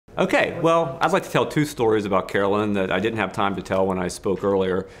Okay, well, I'd like to tell two stories about Carolyn that I didn't have time to tell when I spoke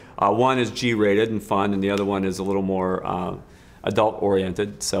earlier. One is G-rated and fun, and the other one is a little more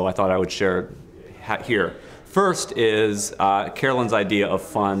adult-oriented, so I thought I would share it here. First is Carolyn's idea of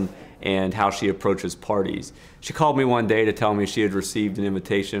fun and how she approaches parties. She called me one day to tell me she had received an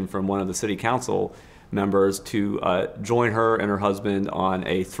invitation from one of the city council members to join her and her husband on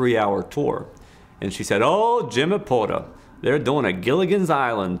a 3-hour tour. And she said, "Oh, Jimmy Porter, they're doing a Gilligan's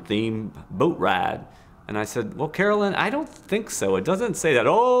Island themed boat ride." And I said, "Well, Carolyn, I don't think so. It doesn't say that."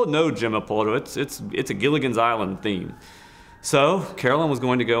 "Oh, no, Jimmy Porter, it's a Gilligan's Island theme." So Carolyn was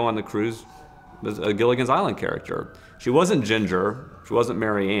going to go on the cruise as a Gilligan's Island character. She wasn't Ginger. She wasn't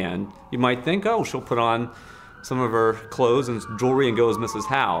Mary Ann. You might think, oh, she'll put on some of her clothes and jewelry and go as Mrs.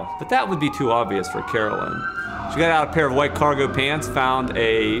 Howe. But that would be too obvious for Carolyn. She got out a pair of white cargo pants, found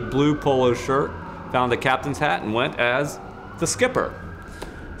a blue polo shirt, found a captain's hat, and went as the skipper.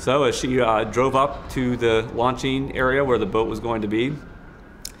 So as she drove up to the launching area where the boat was going to be,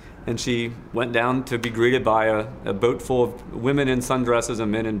 and she went down to be greeted by a boat full of women in sundresses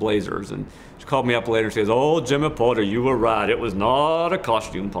and men in blazers. And she called me up later and she says, "Oh, Jimmy Porter, you were right. It was not a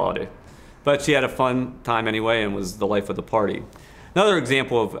costume party." But she had a fun time anyway and was the life of the party. Another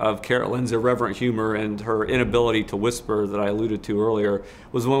example of Carolyn's irreverent humor and her inability to whisper that I alluded to earlier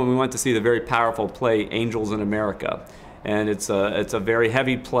was when we went to see the very powerful play Angels in America. And it's a very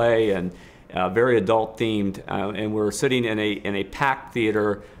heavy play and very adult themed, and we're sitting in a packed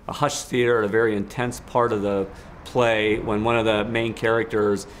theater, a hushed theater, at a very intense part of the play when one of the main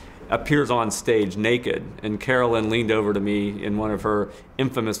characters appears on stage naked. And Carolyn leaned over to me in one of her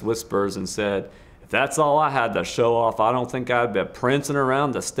infamous whispers and said, "If that's all I had to show off, I don't think I'd be prancing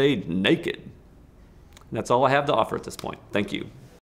around the stage naked." And that's all I have to offer at this point. Thank you.